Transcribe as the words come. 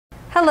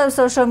Hello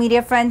social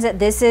media friends,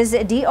 this is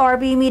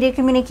DRB Media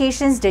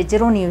Communications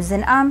Digital News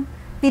and I'm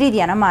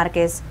Viridiana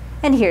Marquez,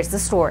 and here's the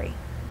story.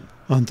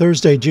 On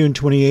Thursday, June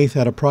 28th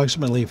at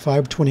approximately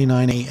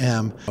 5:29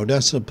 a.m.,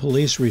 Odessa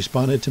police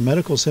responded to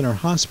Medical Center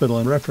Hospital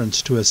in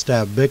reference to a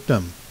stabbed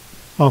victim.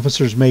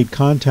 Officers made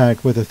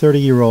contact with a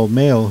 30-year-old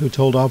male who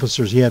told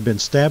officers he had been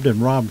stabbed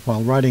and robbed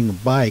while riding a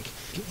bike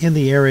in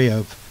the area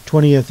of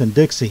 20th and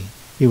Dixie.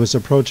 He was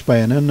approached by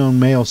an unknown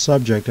male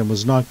subject and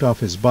was knocked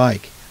off his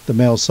bike. The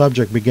male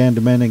subject began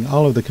demanding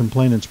all of the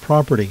complainant's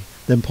property,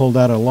 then pulled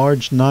out a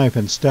large knife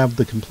and stabbed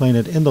the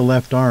complainant in the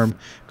left arm,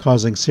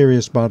 causing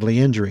serious bodily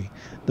injury.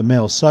 The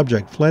male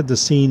subject fled the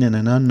scene in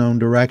an unknown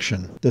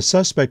direction. The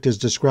suspect is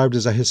described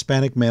as a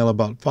Hispanic male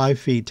about 5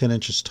 feet 10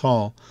 inches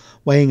tall,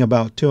 weighing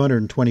about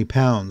 220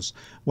 pounds,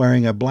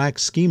 wearing a black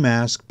ski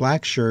mask,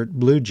 black shirt,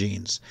 blue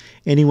jeans.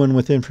 Anyone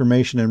with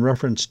information in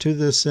reference to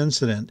this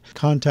incident,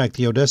 contact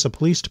the Odessa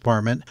Police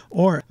Department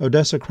or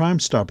Odessa Crime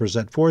Stoppers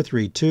at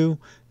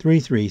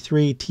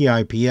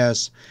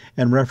 432-333-TIPS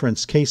and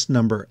reference case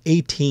number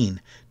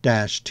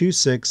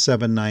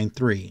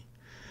 18-26793.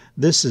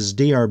 This is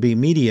DRB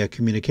Media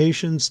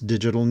Communications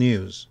Digital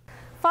News.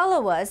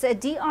 Follow us at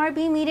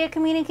DRB Media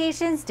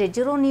Communications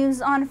Digital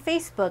News on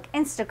Facebook,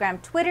 Instagram,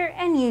 Twitter,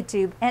 and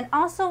YouTube, and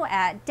also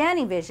at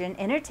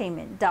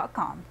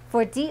DannyVisionEntertainment.com.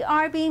 For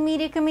DRB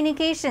Media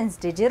Communications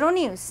Digital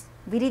News,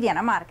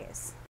 Viridiana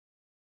Marquez.